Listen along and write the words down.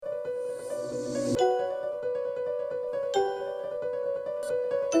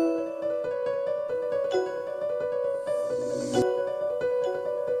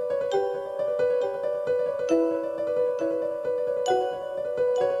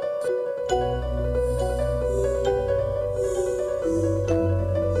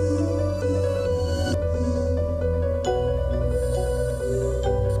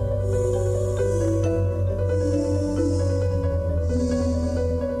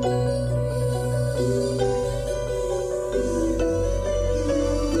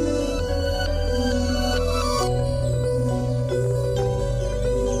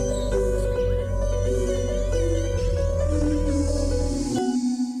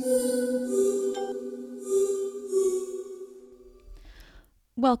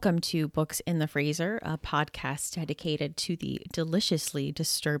Welcome to Books in the Freezer, a podcast dedicated to the deliciously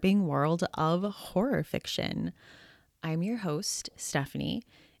disturbing world of horror fiction. I'm your host, Stephanie,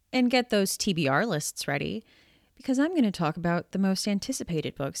 and get those TBR lists ready because I'm going to talk about the most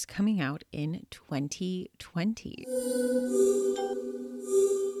anticipated books coming out in 2020.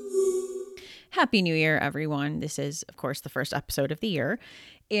 Happy New Year, everyone. This is, of course, the first episode of the year,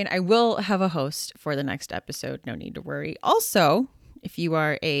 and I will have a host for the next episode. No need to worry. Also, if you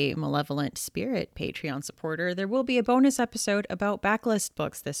are a Malevolent Spirit Patreon supporter, there will be a bonus episode about backlist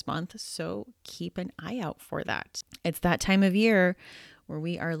books this month, so keep an eye out for that. It's that time of year where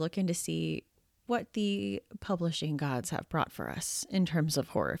we are looking to see what the publishing gods have brought for us in terms of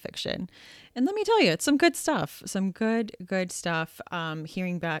horror fiction. And let me tell you, it's some good stuff, some good stuff.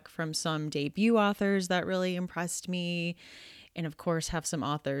 Hearing back from some debut authors that really impressed me, and of course have some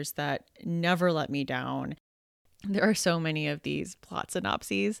authors that never let me down. There are so many of these plot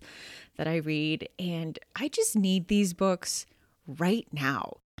synopses that I read, and I just need these books right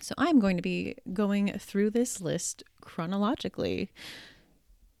now. So I'm going to be going through this list chronologically.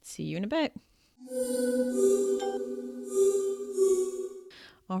 See you in a bit.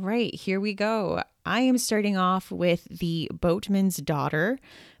 All right, here we go. I am starting off with The Boatman's Daughter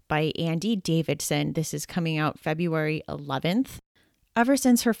by Andy Davidson. This is coming out February 11th. Ever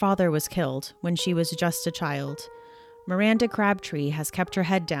since her father was killed when she was just a child, Miranda Crabtree has kept her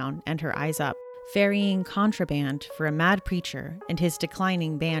head down and her eyes up, ferrying contraband for a mad preacher and his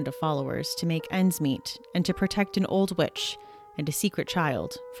declining band of followers to make ends meet and to protect an old witch and a secret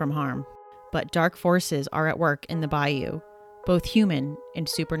child from harm. But dark forces are at work in the bayou, both human and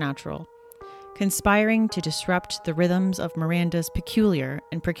supernatural, conspiring to disrupt the rhythms of Miranda's peculiar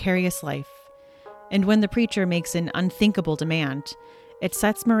and precarious life. And when the preacher makes an unthinkable demand, it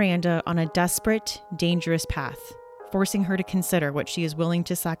sets Miranda on a desperate, dangerous path, forcing her to consider what she is willing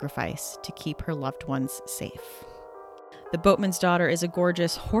to sacrifice to keep her loved ones safe. The Boatman's Daughter is a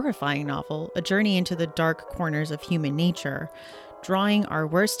gorgeous, horrifying novel, a journey into the dark corners of human nature, drawing our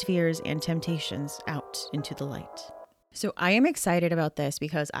worst fears and temptations out into the light. So I am excited about this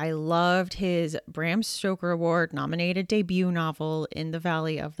because I loved his Bram Stoker Award nominated debut novel, In the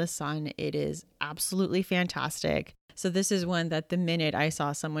Valley of the Sun. It is absolutely fantastic. So this is one that the minute I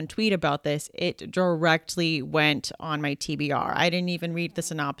saw someone tweet about this, it directly went on my TBR. I didn't even read the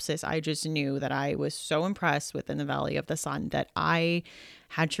synopsis. I just knew that I was so impressed with In the Valley of the Sun that I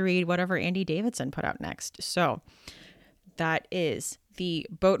had to read whatever Andy Davidson put out next. So that is The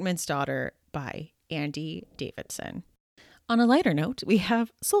Boatman's Daughter by Andy Davidson. On a lighter note, we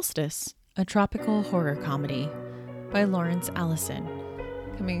have Solstice, a tropical horror comedy by Lawrence Allison,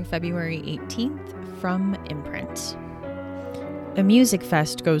 coming February 18th from Imprint. A music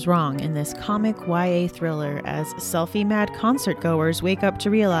fest goes wrong in this comic YA thriller as selfie-mad concert-goers wake up to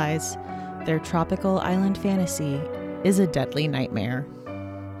realize their tropical island fantasy is a deadly nightmare.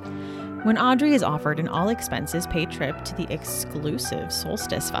 When Audrey is offered an all-expenses-paid trip to the exclusive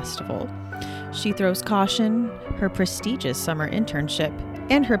Solstice Festival, she throws caution, her prestigious summer internship,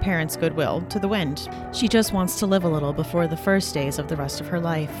 and her parents' goodwill to the wind. She just wants to live a little before the first days of the rest of her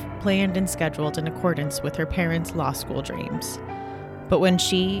life, planned and scheduled in accordance with her parents' law school dreams. But when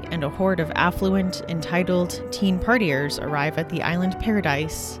she and a horde of affluent, entitled teen partiers arrive at the island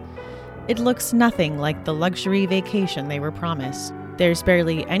paradise, it looks nothing like the luxury vacation they were promised. There's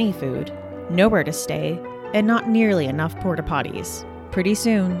barely any food, nowhere to stay, and not nearly enough porta potties. Pretty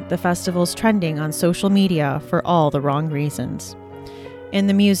soon, the festival's trending on social media for all the wrong reasons. And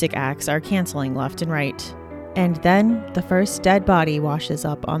the music acts are canceling left and right. And then the first dead body washes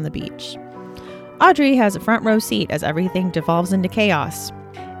up on the beach. Audrey has a front row seat as everything devolves into chaos.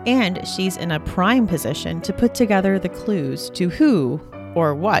 And she's in a prime position to put together the clues to who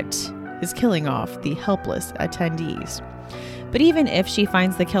or what is killing off the helpless attendees. But even if she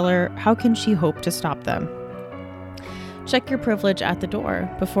finds the killer, how can she hope to stop them? Check your privilege at the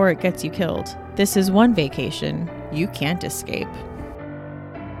door before it gets you killed. This is one vacation you can't escape.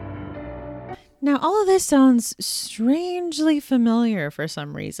 Now, all of this sounds strangely familiar for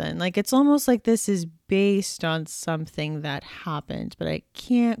some reason. Like, it's almost like this is based on something that happened, but I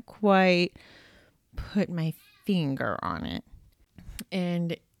can't quite put my finger on it.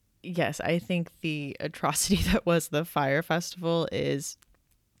 And yes, I think the atrocity that was the Fire Festival is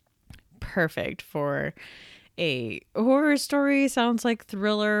perfect for a horror story. Sounds like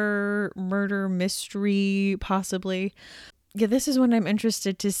thriller, murder, mystery, possibly. Yeah, this is when I'm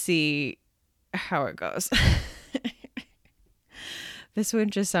interested to see how it goes. This one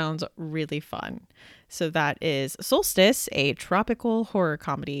just sounds really fun. So that is Solstice, a tropical horror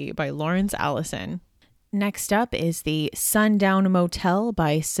comedy by Lawrence Allison. Next up is The Sundown Motel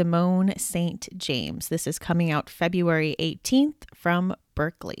by Simone St. James. This is coming out February 18th from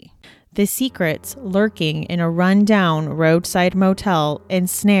Berkeley. The secrets lurking in a run-down roadside motel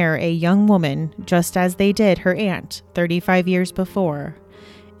ensnare a young woman just as they did her aunt 35 years before.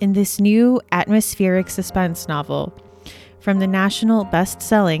 In this new atmospheric suspense novel from the national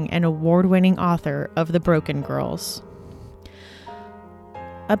best-selling and award-winning author of The Broken Girls.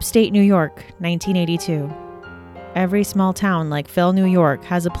 Upstate New York, 1982. Every small town like Phil, New York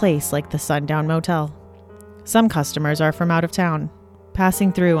has a place like the Sundown Motel. Some customers are from out of town,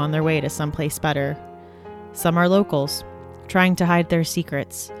 passing through on their way to someplace better. Some are locals, trying to hide their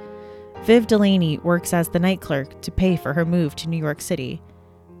secrets. Viv Delaney works as the night clerk to pay for her move to New York City.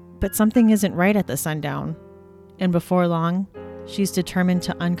 But something isn't right at the Sundown, and before long, she's determined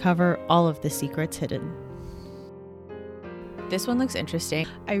to uncover all of the secrets hidden. This one looks interesting.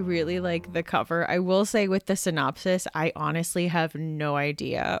 I really like the cover. I will say with the synopsis, I honestly have no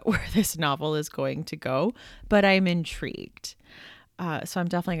idea where this novel is going to go, but I'm intrigued. So I'm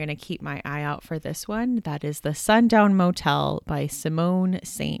definitely going to keep my eye out for this one. That is The Sundown Motel by Simone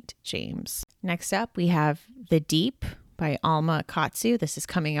St. James. Next up, we have The Deep by Alma Katsu. This is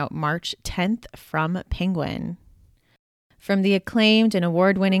coming out March 10th from Penguin. From the acclaimed and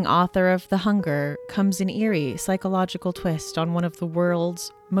award-winning author of The Hunger comes an eerie psychological twist on one of the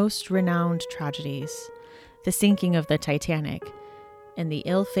world's most renowned tragedies, the sinking of the Titanic and the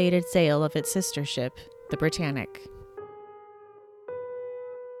ill-fated sail of its sister ship, the Britannic.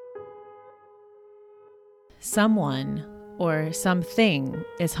 Someone or something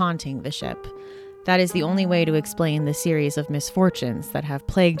is haunting the ship. That is the only way to explain the series of misfortunes that have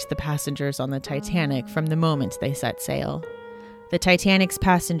plagued the passengers on the Titanic from the moment they set sail. The Titanic's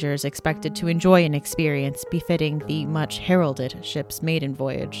passengers expected to enjoy an experience befitting the much heralded ship's maiden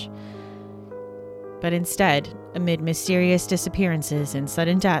voyage. But instead, amid mysterious disappearances and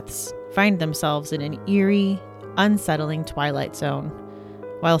sudden deaths, find themselves in an eerie, unsettling twilight zone.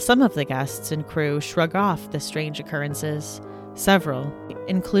 While some of the guests and crew shrug off the strange occurrences, several,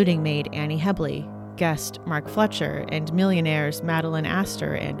 including maid Annie Hebley, guest Mark Fletcher, and millionaires Madeline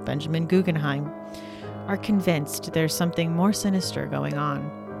Astor and Benjamin Guggenheim, are convinced there's something more sinister going on.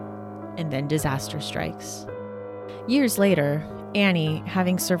 And then disaster strikes. Years later, Annie,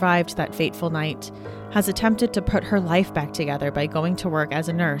 having survived that fateful night, has attempted to put her life back together by going to work as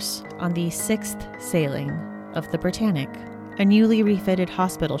a nurse on the 6th sailing of the Britannic, a newly refitted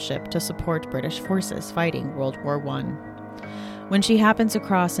hospital ship to support British forces fighting World War I. When she happens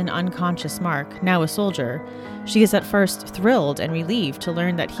across an unconscious Mark, now a soldier, she is at first thrilled and relieved to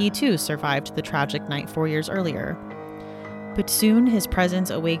learn that he too survived the tragic night 4 years earlier. But soon his presence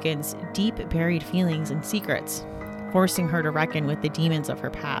awakens deep buried feelings and secrets, forcing her to reckon with the demons of her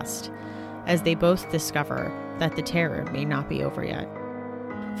past, as they both discover that the terror may not be over yet.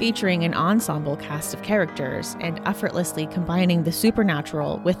 Featuring an ensemble cast of characters and effortlessly combining the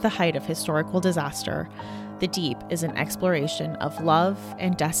supernatural with the height of historical disaster, The Deep is an exploration of love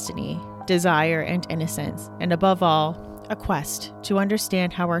and destiny, desire and innocence, and above all, a quest to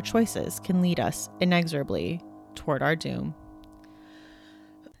understand how our choices can lead us inexorably toward our doom.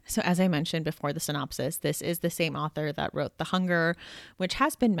 So as I mentioned before the synopsis, this is the same author that wrote The Hunger, which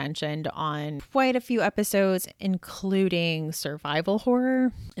has been mentioned on quite a few episodes, including survival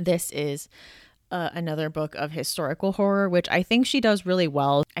horror. This is another book of historical horror, which I think she does really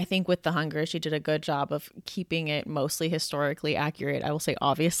well. I think with The Hunger, she did a good job of keeping it mostly historically accurate. I will say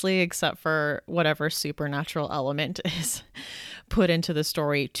obviously, except for whatever supernatural element is put into the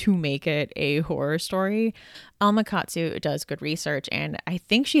story to make it a horror story. Alma Katsu does good research, and I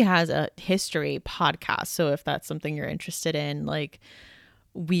think she has a history podcast. So if that's something you're interested in, like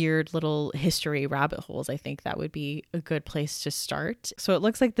weird little history rabbit holes, I think that would be a good place to start. So it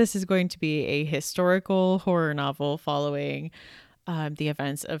looks like this is going to be a historical horror novel following the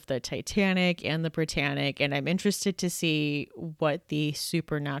events of the Titanic and the Britannic, and I'm interested to see what the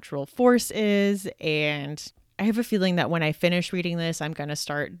supernatural force is. And I have a feeling that when I finish reading this, I'm going to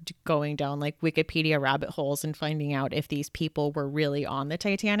start going down like Wikipedia rabbit holes and finding out if these people were really on the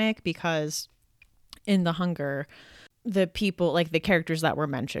Titanic, because in The Hunger, the people, like the characters that were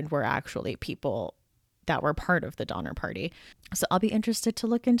mentioned, were actually people that were part of the Donner Party. So I'll be interested to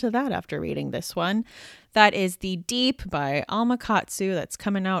look into that after reading this one. That is The Deep by Alma Katsu. That's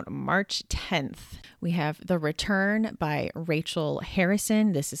coming out March 10th. We have The Return by Rachel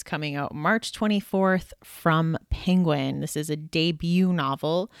Harrison. This is coming out March 24th from Penguin. This is a debut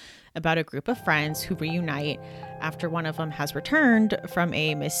novel about a group of friends who reunite after one of them has returned from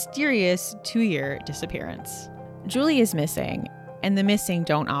a mysterious 2-year disappearance. Julie is missing, and the missing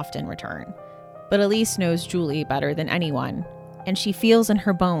don't often return. But Elise knows Julie better than anyone, and she feels in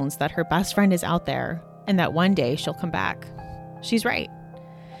her bones that her best friend is out there and that one day she'll come back. She's right.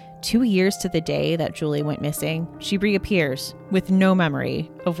 2 years to the day that Julie went missing, she reappears with no memory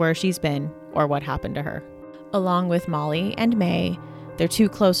of where she's been or what happened to her. Along with Molly and May, their 2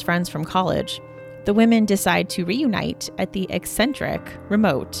 close friends from college, the women decide to reunite at the eccentric,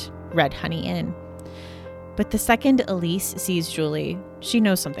 remote Red Honey Inn. But the second Elise sees Julie, she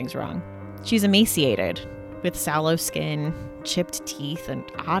knows something's wrong. She's emaciated, with sallow skin, chipped teeth, and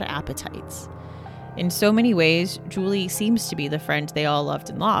odd appetites. In so many ways, Julie seems to be the friend they all loved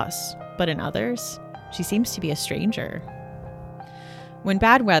and lost, but in others, she seems to be a stranger. When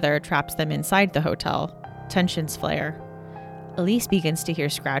bad weather traps them inside the hotel, tensions flare. Elise begins to hear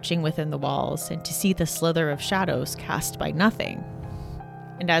scratching within the walls and to see the slither of shadows cast by nothing.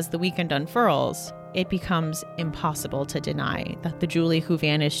 And as the weekend unfurls, it becomes impossible to deny that the Julie who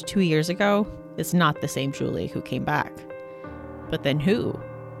vanished 2 years ago is not the same Julie who came back. But then who,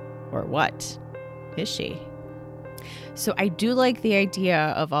 or what, is she? So I do like the idea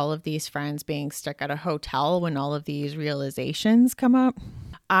of all of these friends being stuck at a hotel when all of these realizations come up.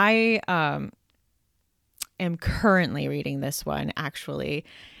 I am currently reading this one, actually,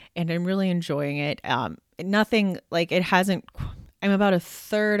 and I'm really enjoying it. Nothing like it hasn't. I'm about a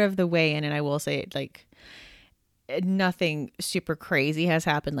third of the way in, and I will say, like, nothing super crazy has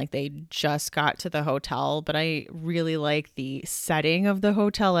happened. Like, they just got to the hotel, but I really like the setting of the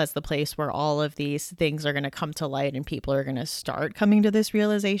hotel as the place where all of these things are going to come to light and people are going to start coming to this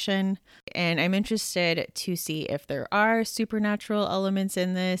realization. And I'm interested to see if there are supernatural elements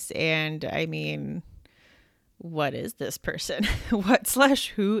in this. And I mean, what is this person? Who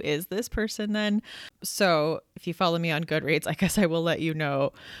is this person then? So if you follow me on Goodreads, I guess I will let you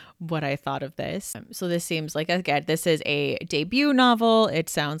know what I thought of this. So this seems like, again, this is a debut novel. It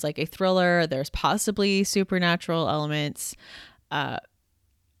sounds like a thriller. There's possibly supernatural elements.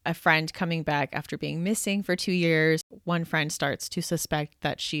 A friend coming back after being missing for 2 years. One friend starts to suspect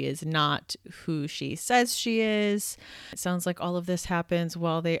that she is not who she says she is. It sounds like all of this happens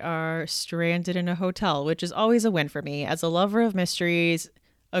while they are stranded in a hotel, which is always a win for me. As a lover of mysteries,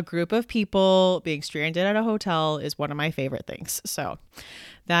 a group of people being stranded at a hotel is one of my favorite things. So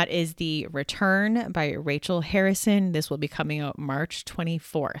that is The Return by Rachel Harrison. This will be coming out March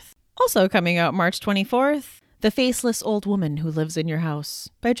 24th. Also coming out March 24th, The Faceless Old Woman Who Lives in Your House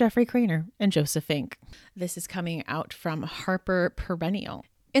by Jeffrey Cranor and Joseph Fink. This is coming out from Harper Perennial.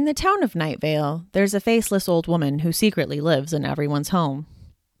 In the town of Night Vale, there's a faceless old woman who secretly lives in everyone's home.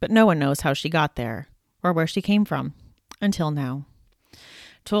 But no one knows how she got there or where she came from until now.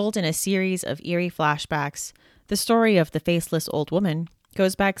 Told in a series of eerie flashbacks, the story of the faceless old woman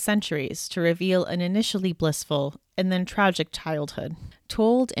goes back centuries to reveal an initially blissful and then tragic childhood.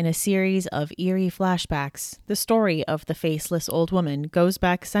 Told in a series of eerie flashbacks, the story of the faceless old woman goes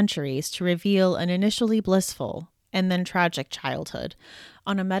back centuries to reveal an initially blissful and then tragic childhood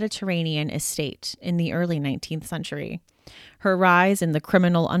on a Mediterranean estate in the early 19th century. Her rise in the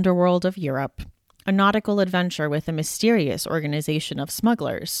criminal underworld of Europe, a nautical adventure with a mysterious organization of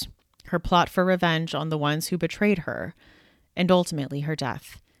smugglers, her plot for revenge on the ones who betrayed her, and ultimately her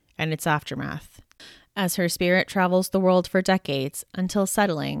death and its aftermath, as her spirit travels the world for decades until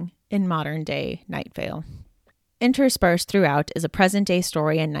settling in modern-day Night Vale. Interspersed throughout is a present-day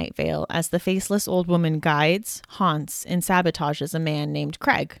story in Night Vale as the faceless old woman guides, haunts, and sabotages a man named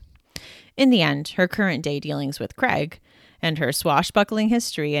Craig. In the end, her current-day dealings with Craig and her swashbuckling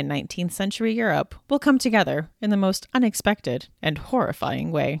history in 19th century Europe will come together in the most unexpected and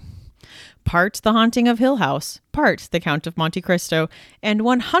horrifying way. Part The Haunting of Hill House, part The Count of Monte Cristo, and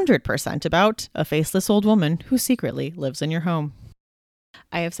 100% about a faceless old woman who secretly lives in your home.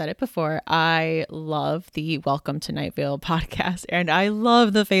 I have said it before, I love the Welcome to Night Vale podcast, and I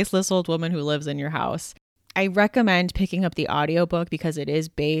love the faceless old woman who lives in your house. I recommend picking up the audiobook because it is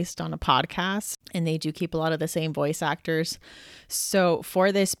based on a podcast and they do keep a lot of the same voice actors. So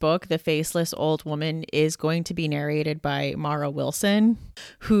for this book, The Faceless Old Woman is going to be narrated by Mara Wilson,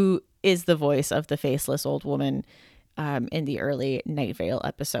 who is the voice of the faceless old woman in the early Night Vale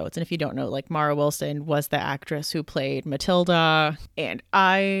episodes. And if you don't know, like, Mara Wilson was the actress who played Matilda, and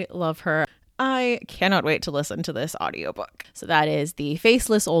I love her. I cannot wait to listen to this audiobook. So that is The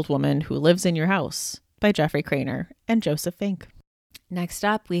Faceless Old Woman Who Lives in Your House by Jeffrey Cranor and Joseph Fink. Next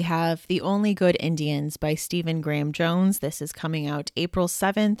up, we have The Only Good Indians by Stephen Graham Jones. This is coming out April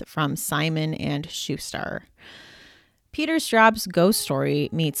 7th from Simon & Schuster. Peter Straub's ghost story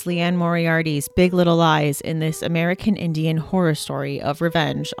meets Leanne Moriarty's Big Little Lies in this American Indian horror story of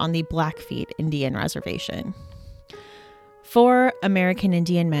revenge on the Blackfeet Indian Reservation. 4 American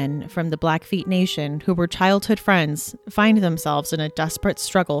Indian men from the Blackfeet Nation who were childhood friends find themselves in a desperate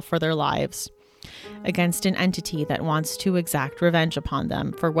struggle for their lives against an entity that wants to exact revenge upon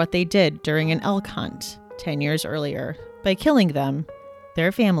them for what they did during an elk hunt 10 years earlier by killing them,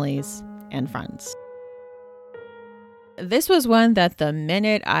 their families, and friends. This was one that the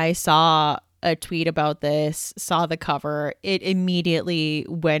minute I saw a tweet about this, saw the cover, it immediately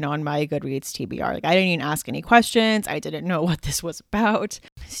went on my Goodreads TBR. Like, I didn't even ask any questions. I didn't know what this was about.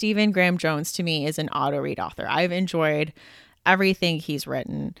 Stephen Graham Jones, to me, is an auto-read author. I've enjoyed everything he's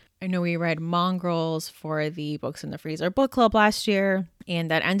written. I know we read Mongrels for the Books in the Freezer book club last year,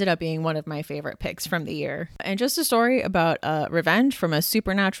 and that ended up being one of my favorite picks from the year. And just a story about revenge from a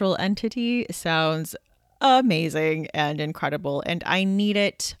supernatural entity sounds amazing and incredible, and I need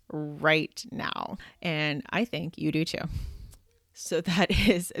it right now. And I think you do too. So that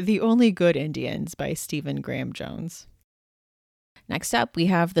is The Only Good Indians by Stephen Graham Jones. Next up, we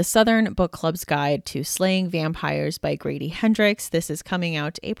have The Southern Book Club's Guide to Slaying Vampires by Grady Hendrix. This is coming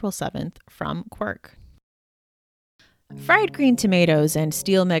out April 7th from Quirk. Fried green tomatoes and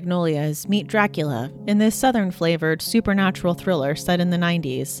steel magnolias meet Dracula in this southern-flavored supernatural thriller set in the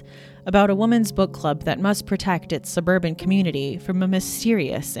 90s about a woman's book club that must protect its suburban community from a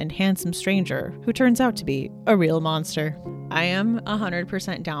mysterious and handsome stranger who turns out to be a real monster. I am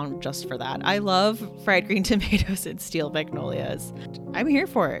 100% down just for that. I love fried green tomatoes and steel magnolias. I'm here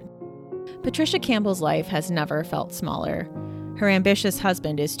for it. Patricia Campbell's life has never felt smaller. Her ambitious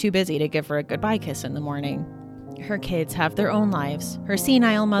husband is too busy to give her a goodbye kiss in the morning. Her kids have their own lives. Her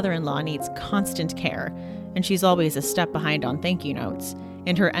senile mother-in-law needs constant care, and she's always a step behind on thank you notes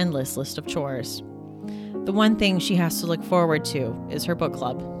and her endless list of chores. The one thing she has to look forward to is her book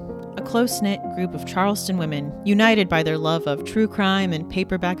club, a close-knit group of Charleston women united by their love of true crime and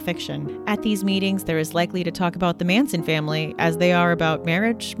paperback fiction. At these meetings, they're as likely to talk about the Manson family as they are about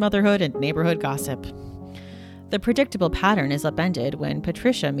marriage, motherhood, and neighborhood gossip. The predictable pattern is upended when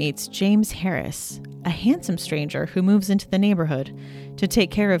Patricia meets James Harris, a handsome stranger who moves into the neighborhood to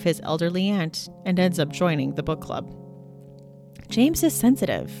take care of his elderly aunt and ends up joining the book club. James is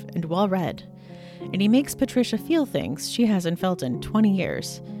sensitive and well-read, and he makes Patricia feel things she hasn't felt in 20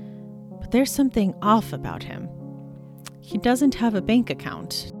 years. But there's something off about him. He doesn't have a bank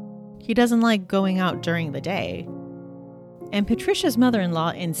account. He doesn't like going out during the day. And Patricia's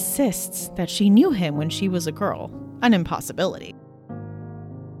mother-in-law insists that she knew him when she was a girl, an impossibility.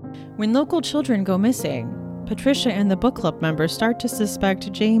 When local children go missing, Patricia and the book club members start to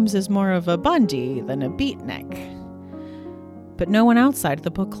suspect James is more of a Bundy than a beatnik. But no one outside the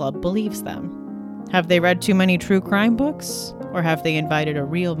book club believes them. Have they read too many true crime books? Or have they invited a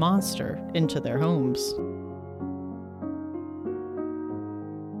real monster into their homes?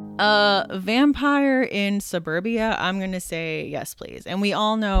 Vampire in suburbia, I'm going to say yes, please. And we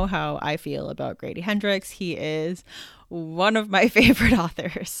all know how I feel about Grady Hendrix. He is one of my favorite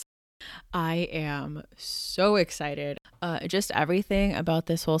authors. I am so excited. Just everything about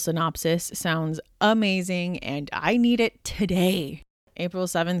this whole synopsis sounds amazing, and I need it today. April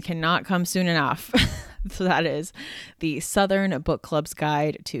 7th cannot come soon enough. So that is The Southern Book Club's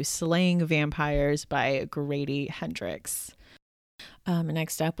Guide to Slaying Vampires by Grady Hendrix.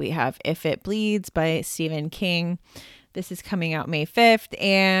 Next up, we have If It Bleeds by Stephen King. This is coming out May 5th,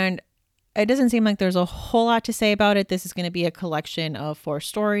 and it doesn't seem like there's a whole lot to say about it. This is going to be a collection of 4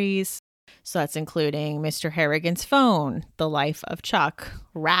 stories. So that's including Mr. Harrigan's Phone, The Life of Chuck,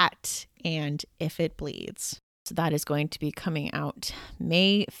 Rat, and If It Bleeds. So that is going to be coming out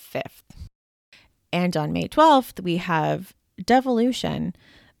May 5th. And on May 12th, we have Devolution,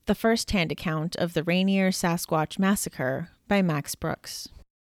 the first-hand account of the Rainier Sasquatch Massacre by Max Brooks.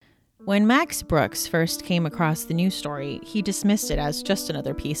 When Max Brooks first came across the news story, he dismissed it as just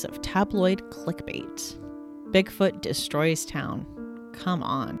another piece of tabloid clickbait. Bigfoot destroys town. Come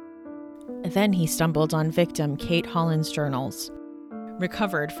on. Then he stumbled on victim Kate Holland's journals,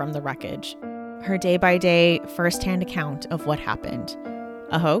 recovered from the wreckage. Her day-by-day, first-hand account of what happened.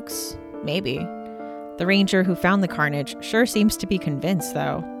 A hoax? Maybe. The ranger who found the carnage sure seems to be convinced,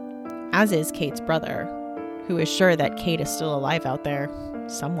 though. As is Kate's brother, who is sure that Kate is still alive out there,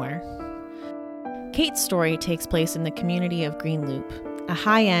 somewhere. Kate's story takes place in the community of Green Loop, a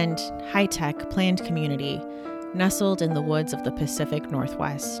high-end, high-tech planned community nestled in the woods of the Pacific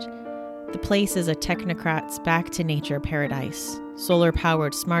Northwest. The place is a technocrat's back-to-nature paradise,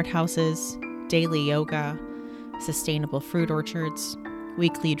 solar-powered smart houses, daily yoga, sustainable fruit orchards,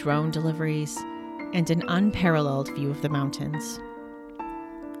 weekly drone deliveries, and an unparalleled view of the mountains.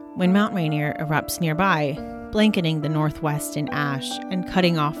 When Mount Rainier erupts nearby, blanketing the Northwest in ash and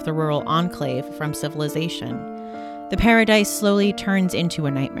cutting off the rural enclave from civilization, The paradise slowly turns into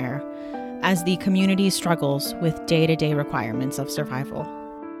a nightmare as the community struggles with day-to-day requirements of survival.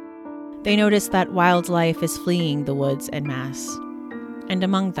 They notice that wildlife is fleeing the woods en masse, and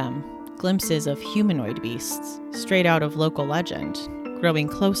among them, glimpses of humanoid beasts straight out of local legend, growing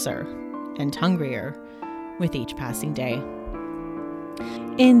closer and hungrier with each passing day.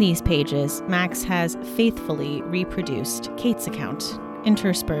 In these pages, Max has faithfully reproduced Kate's account,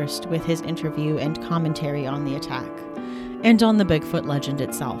 interspersed with his interview and commentary on the attack, and on the Bigfoot legend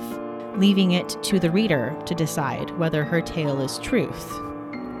itself, leaving it to the reader to decide whether her tale is truth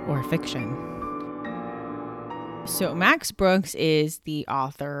or fiction. So Max Brooks is the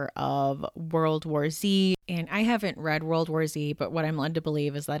author of World War Z, and I haven't read World War Z, but what I'm led to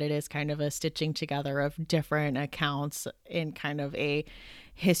believe is that it is kind of a stitching together of different accounts in kind of a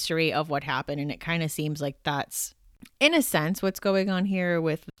history of what happened, and it kind of seems like that's, in a sense, what's going on here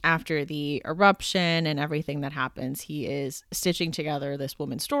with after the eruption and everything that happens. He is stitching together this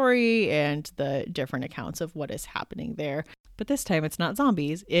woman's story and the different accounts of what is happening there. But this time it's not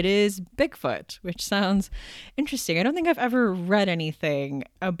zombies, it is Bigfoot, which sounds interesting. I don't think I've ever read anything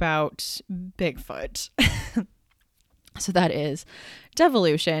about Bigfoot. So that is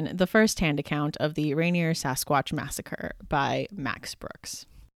Devolution, the first-hand account of the Rainier Sasquatch Massacre by Max Brooks.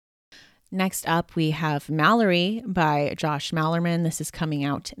 Next up, we have Mallory by Josh Malerman. This is coming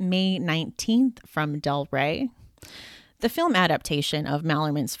out May 19th from Del Rey. The film adaptation of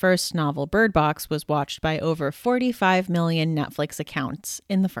Malerman's first novel, Bird Box, was watched by over 45 million Netflix accounts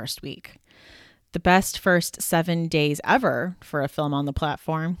in the first week. The best first 7 days ever for a film on the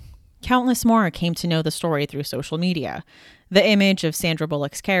platform. Countless more came to know the story through social media. The image of Sandra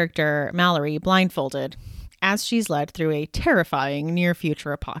Bullock's character, Mallory, blindfolded, as she's led through a terrifying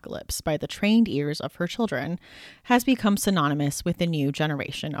near-future apocalypse by the trained ears of her children, has become synonymous with the new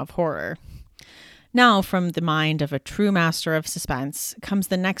generation of horror. Now, from the mind of a true master of suspense, comes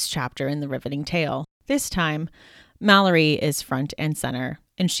the next chapter in the riveting tale. This time, Mallory is front and center,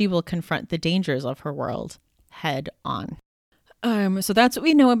 and she will confront the dangers of her world head on. So that's what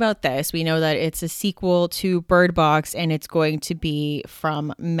we know about this. We know that it's a sequel to Bird Box, and it's going to be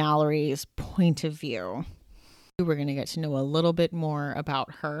from Mallory's point of view. We're going to get to know a little bit more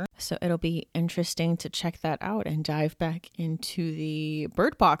about her. So it'll be interesting to check that out and dive back into the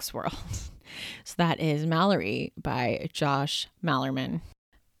Bird Box world. So that is Mallory by Josh Malerman.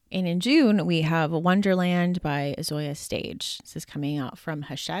 And in June, we have Wonderland by Zoya Stage. This is coming out from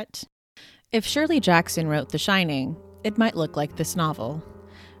Hachette. If Shirley Jackson wrote The Shining, it might look like this novel.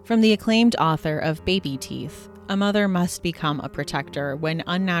 From the acclaimed author of Baby Teeth, a mother must become a protector when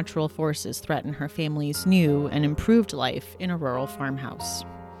unnatural forces threaten her family's new and improved life in a rural farmhouse.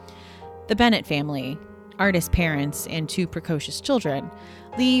 The Bennett family, artist parents, and 2 precocious children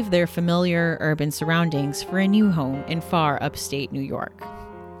leave their familiar urban surroundings for a new home in far upstate New York.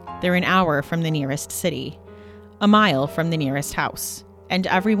 They're an hour from the nearest city, a mile from the nearest house, and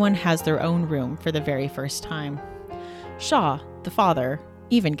everyone has their own room for the very first time. Shaw, the father,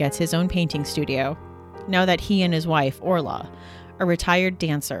 even gets his own painting studio, now that he and his wife, Orla, a retired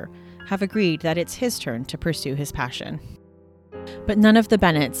dancer, have agreed that it's his turn to pursue his passion. But none of the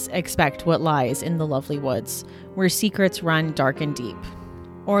Bennetts expect what lies in the lovely woods, where secrets run dark and deep.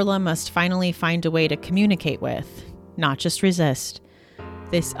 Orla must finally find a way to communicate with, not just resist,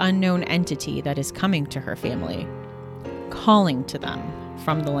 this unknown entity that is coming to her family, calling to them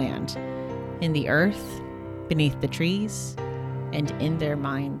from the land, in the earth, beneath the trees, and in their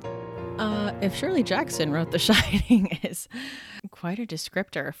mind. If Shirley Jackson wrote The Shining is quite a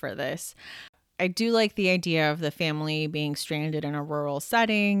descriptor for this. I do like the idea of the family being stranded in a rural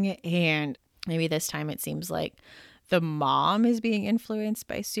setting, and maybe this time it seems like the mom is being influenced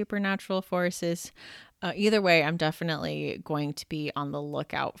by supernatural forces. Either way, I'm definitely going to be on the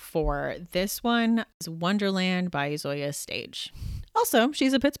lookout for this one. It's Wonderland by Zoya Stage. Also,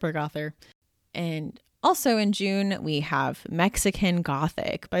 she's a Pittsburgh author. And also in June, we have Mexican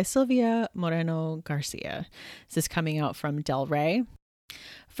Gothic by Silvia Moreno Garcia. This is coming out from Del Rey.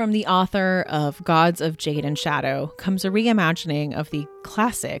 From the author of Gods of Jade and Shadow comes a reimagining of the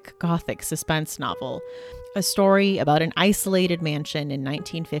classic Gothic suspense novel, a story about an isolated mansion in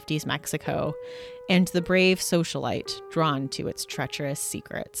 1950s Mexico and the brave socialite drawn to its treacherous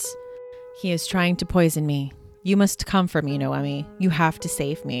secrets. He is trying to poison me. You must come for me, Noemi. You have to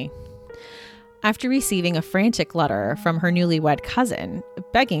save me. After receiving a frantic letter from her newlywed cousin,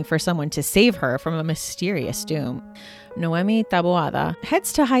 begging for someone to save her from a mysterious doom, Noemi Taboada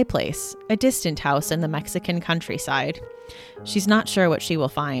heads to High Place, a distant house in the Mexican countryside. She's not sure what she will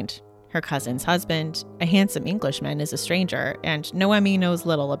find. Her cousin's husband, a handsome Englishman, is a stranger, and Noemi knows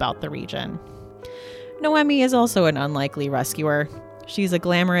little about the region. Noemi is also an unlikely rescuer. She's a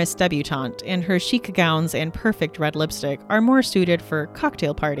glamorous debutante, and her chic gowns and perfect red lipstick are more suited for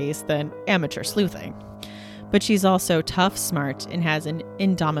cocktail parties than amateur sleuthing. But she's also tough, smart, and has an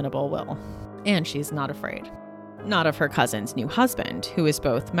indomitable will. And she's not afraid. Not of her cousin's new husband, who is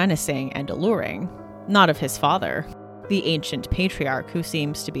both menacing and alluring. Not of his father, the ancient patriarch who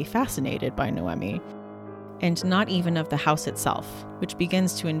seems to be fascinated by Noemi. And not even of the house itself, which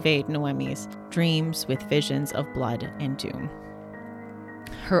begins to invade Noemi's dreams with visions of blood and doom.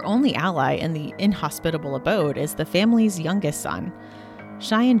 Her only ally in the inhospitable abode is the family's youngest son.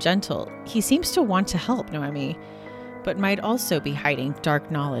 Shy and gentle, he seems to want to help Noemi, but might also be hiding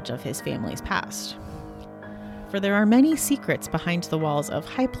dark knowledge of his family's past. For there are many secrets behind the walls of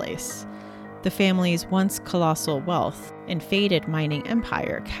High Place. The family's once colossal wealth and faded mining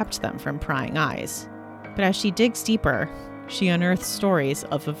empire kept them from prying eyes. But as she digs deeper, she unearths stories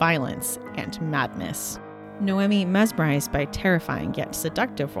of violence and madness. Noemi, mesmerized by terrifying yet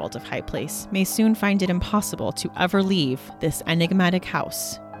seductive world of High Place, may soon find it impossible to ever leave this enigmatic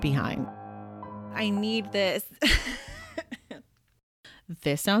house behind. I need this.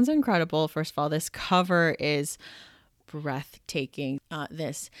 This sounds incredible. First of all, this cover is breathtaking.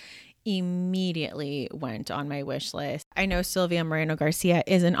 This immediately went on my wish list. I know Silvia Moreno Garcia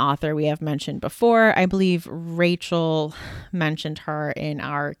is an author we have mentioned before. I believe Rachel mentioned her in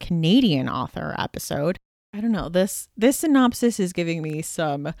our Canadian author episode. I don't know. This synopsis is giving me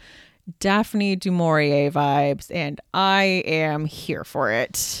some Daphne du Maurier vibes, and I am here for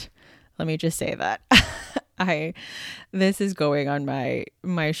it. Let me just say that. This is going on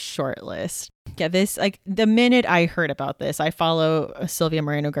my short list. Yeah, this, like, the minute I heard about this, I follow Silvia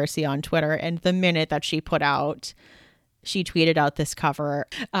Moreno Garcia on Twitter, and the minute that she tweeted out this cover,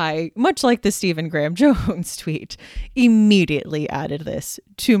 I, much like the Stephen Graham Jones tweet, immediately added this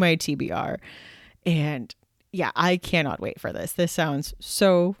to my TBR. And yeah, I cannot wait for this. This sounds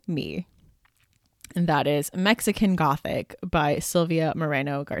so me. And that is Mexican Gothic by Silvia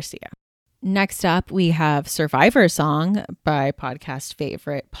Moreno Garcia. Next up, we have Survivor Song by podcast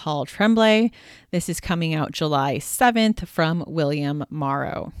favorite Paul Tremblay. This is coming out July 7th from William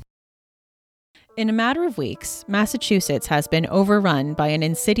Morrow. In a matter of weeks, Massachusetts has been overrun by an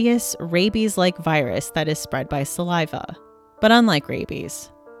insidious rabies-like virus that is spread by saliva. But unlike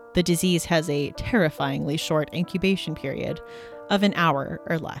rabies, the disease has a terrifyingly short incubation period of an hour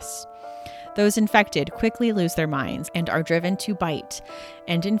or less. Those infected quickly lose their minds and are driven to bite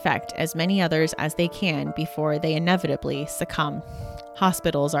and infect as many others as they can before they inevitably succumb.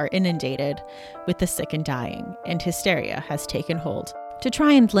 Hospitals are inundated with the sick and dying, and hysteria has taken hold. To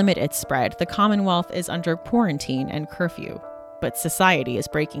try and limit its spread, the Commonwealth is under quarantine and curfew. But society is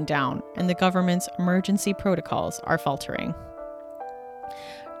breaking down, and the government's emergency protocols are faltering.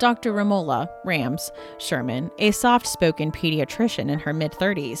 Dr. Romola Rams Sherman, a soft-spoken pediatrician in her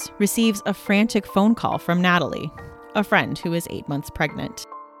mid-30s, receives a frantic phone call from Natalie, a friend who is 8 months pregnant.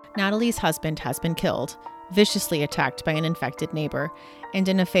 Natalie's husband has been killed, viciously attacked by an infected neighbor, and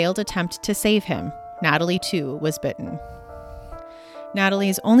in a failed attempt to save him, Natalie too was bitten.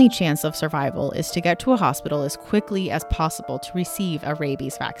 Natalie's only chance of survival is to get to a hospital as quickly as possible to receive a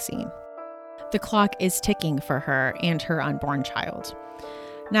rabies vaccine. The clock is ticking for her and her unborn child.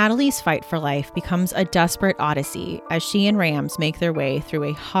 Natalie's fight for life becomes a desperate odyssey as she and Rams make their way through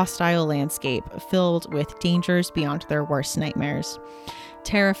a hostile landscape filled with dangers beyond their worst nightmares.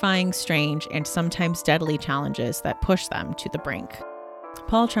 Terrifying, strange, and sometimes deadly challenges that push them to the brink.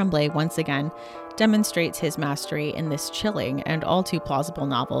 Paul Tremblay once again demonstrates his mastery in this chilling and all too plausible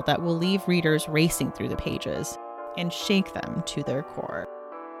novel that will leave readers racing through the pages and shake them to their core.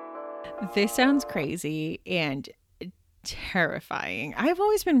 This sounds crazy and terrifying. I've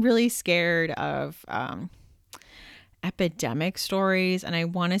always been really scared of epidemic stories, and I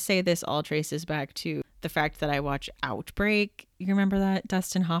want to say this all traces back to the fact that I watch Outbreak. You remember that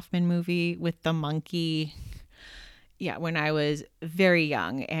Dustin Hoffman movie with the monkey? Yeah, when I was very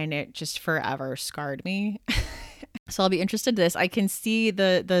young, and it just forever scarred me. So I'll be interested in this. I can see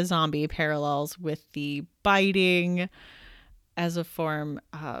the zombie parallels with the biting as a form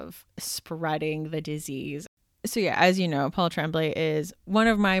of spreading the disease. So yeah, as you know, Paul Tremblay is one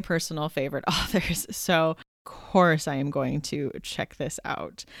of my personal favorite authors. So of course I am going to check this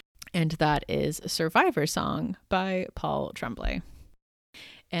out. And that is Survivor Song by Paul Tremblay.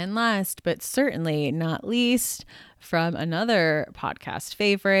 And last, but certainly not least, from another podcast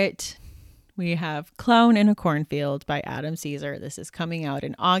favorite, we have Clown in a Cornfield by Adam Caesar. This is coming out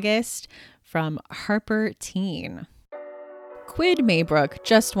in August from Harper Teen. Quid Maybrook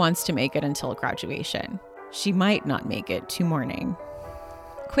just wants to make it until graduation. She might not make it to morning.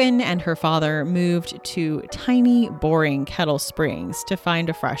 Quinn and her father moved to tiny, boring Kettle Springs to find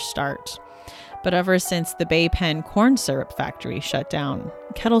a fresh start. But ever since the Bay Pen corn syrup factory shut down,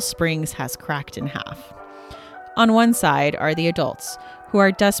 Kettle Springs has cracked in half. On one side are the adults, who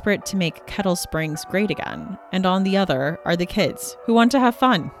are desperate to make Kettle Springs great again, and on the other are the kids, who want to have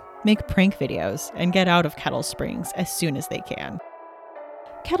fun, make prank videos, and get out of Kettle Springs as soon as they can.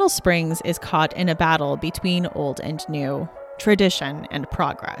 Kettle Springs is caught in a battle between old and new, tradition and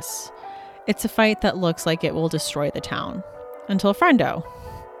progress. It's a fight that looks like it will destroy the town. Until Friendo,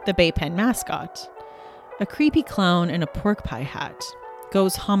 the Bay Pen mascot, a creepy clown in a pork pie hat,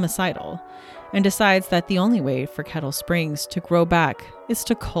 goes homicidal and decides that the only way for Kettle Springs to grow back is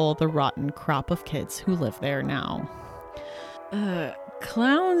to cull the rotten crop of kids who live there now.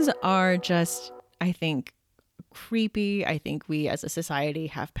 Clowns are just, I think, creepy. I think we as a society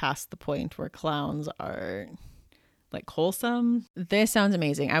have passed the point where clowns are like wholesome. This sounds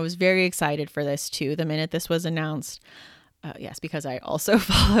amazing. I was very excited for this too the minute this was announced. Yes, because I also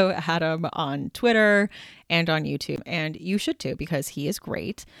follow Adam on Twitter and on YouTube, and you should too, because he is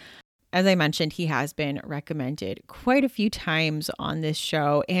great. As I mentioned, he has been recommended quite a few times on this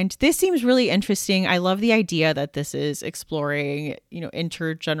show, and this seems really interesting. I love the idea that this is exploring,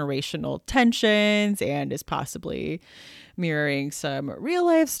 intergenerational tensions and is possibly mirroring some real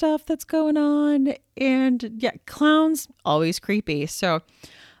life stuff that's going on. And yeah, clowns, always creepy. So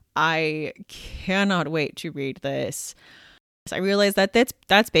I cannot wait to read this. I realize that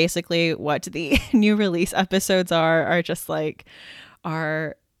that's basically what the new release episodes are just by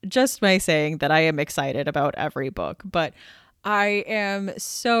saying that I am excited about every book. But I am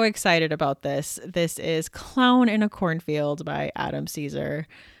so excited about this. This is Clown in a Cornfield by Adam Cesar,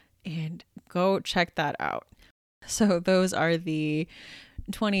 and go check that out. So those are the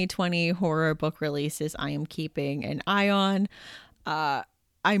 2020 horror book releases I am keeping an eye on.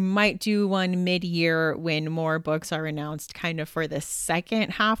 I might do one mid-year when more books are announced kind of for the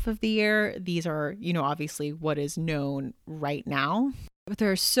second half of the year. These are, obviously what is known right now. But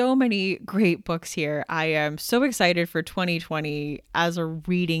there are so many great books here. I am so excited for 2020 as a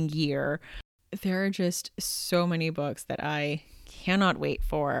reading year. There are just so many books that I cannot wait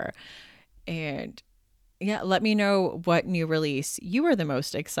for. And yeah, let me know what new release you are the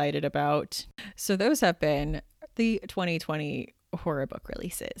most excited about. So those have been the 2020 horror book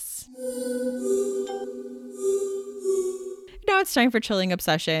releases. Now it's time for Chilling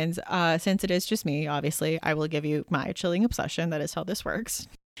Obsessions. Since it is just me, obviously, I will give you my Chilling Obsession. That is how this works.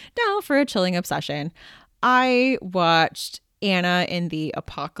 Now for a Chilling Obsession, I watched Anna in the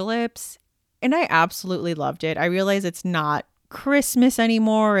Apocalypse, and I absolutely loved it. I realize it's not Christmas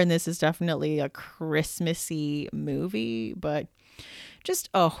anymore, and this is definitely a Christmassy movie, but just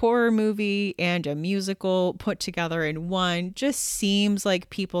a horror movie and a musical put together in one. Just seems like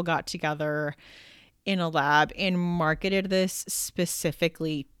people got together in a lab and marketed this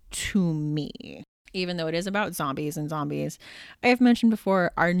specifically to me. Even though it is about zombies, and zombies, I have mentioned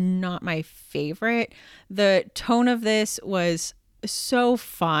before, are not my favorite. The tone of this was so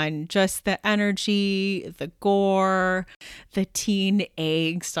fun. Just the energy, the gore, the teen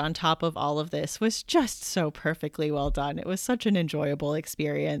angst on top of all of this was just so perfectly well done. It was such an enjoyable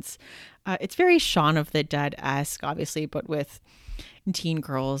experience. It's very Shaun of the Dead-esque, obviously, but with teen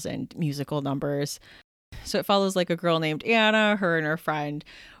girls and musical numbers. So it follows like a girl named Anna. Her and her friend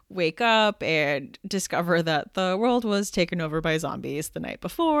wake up and discover that the world was taken over by zombies the night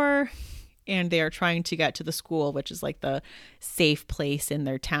before. And they are trying to get to the school, which is like the safe place in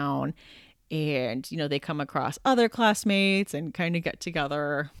their town. And, they come across other classmates and kind of get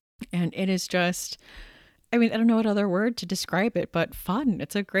together. And it is just, I don't know what other word to describe it, but fun.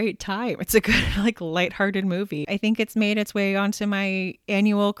 It's a great time. It's a good, lighthearted movie. I think it's made its way onto my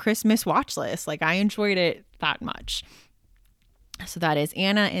annual Christmas watch list. I enjoyed it that much. So that is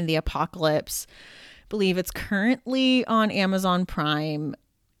Anna in the Apocalypse. I believe it's currently on Amazon Prime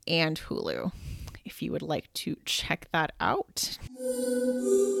and Hulu, if you would like to check that out.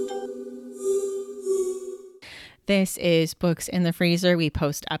 This is Books in the Freezer. We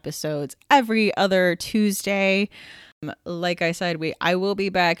post episodes every other Tuesday. Like I said, I will be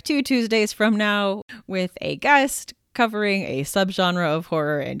back 2 Tuesdays from now with a guest covering a subgenre of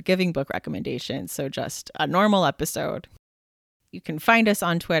horror and giving book recommendations. So just a normal episode. You can find us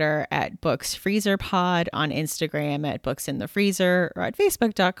on Twitter at BooksFreezerPod, on Instagram at BooksInTheFreezer, or at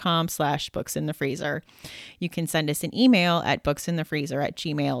Facebook.com/BooksInTheFreezer. You can send us an email at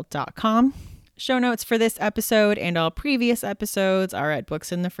BooksInTheFreezer@gmail.com. Show notes for this episode and all previous episodes are at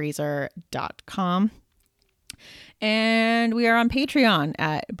BooksInTheFreezer.com. And we are on Patreon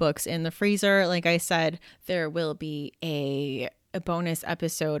at Books in the Freezer. Like I said, there will be a a bonus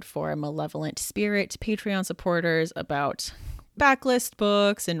episode for Malevolent Spirit Patreon supporters about backlist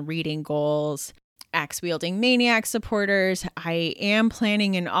books and reading goals. Axe Wielding Maniac supporters, I am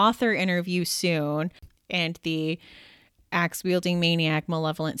planning an author interview soon, and the Axe Wielding Maniac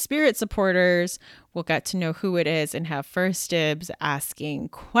Malevolent Spirit supporters will get to know who it is and have first dibs asking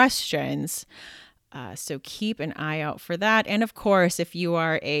questions. So keep an eye out for that. And of course, if you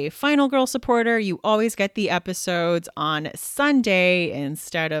are a Final Girl supporter, you always get the episodes on Sunday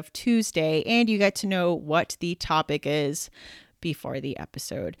instead of Tuesday, and you get to know what the topic is before the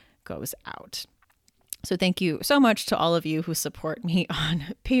episode goes out. So thank you so much to all of you who support me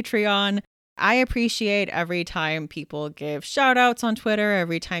on Patreon. I appreciate every time people give shout outs on Twitter,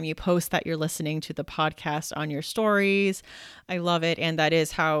 every time you post that you're listening to the podcast on your stories. I love it. And that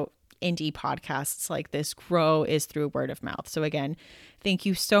is how indie podcasts like this grow, is through word of mouth. So again, thank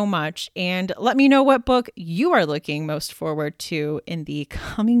you so much. And let me know what book you are looking most forward to in the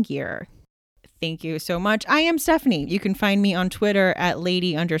coming year. Thank you so much. I am Stephanie. You can find me on Twitter at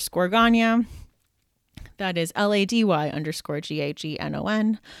lady_Gagnon. That is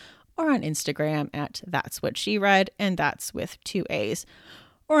LADY_GAGNON. Or on Instagram at That's What She Read, and that's with 2 A's.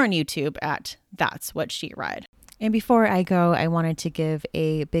 Or on YouTube at That's What She Read. And before I go, I wanted to give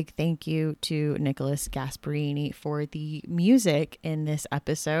a big thank you to Nicholas Gasparini for the music in this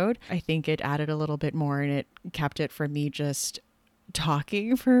episode. I think it added a little bit more, and it kept it from me just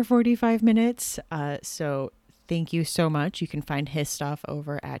talking for 45 minutes. So thank you so much. You can find his stuff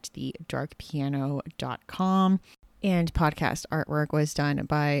over at thedarkpiano.com. And podcast artwork was done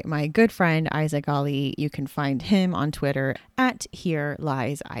by my good friend Isaac Ali. You can find him on Twitter at Here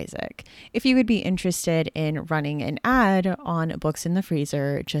Lies Isaac. If you would be interested in running an ad on Books in the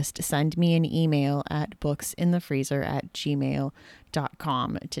Freezer, just send me an email at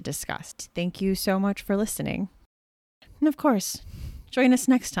booksinthefreezer@gmail.com to discuss. Thank you so much for listening. And of course, join us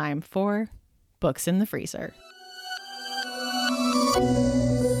next time for Books in the Freezer.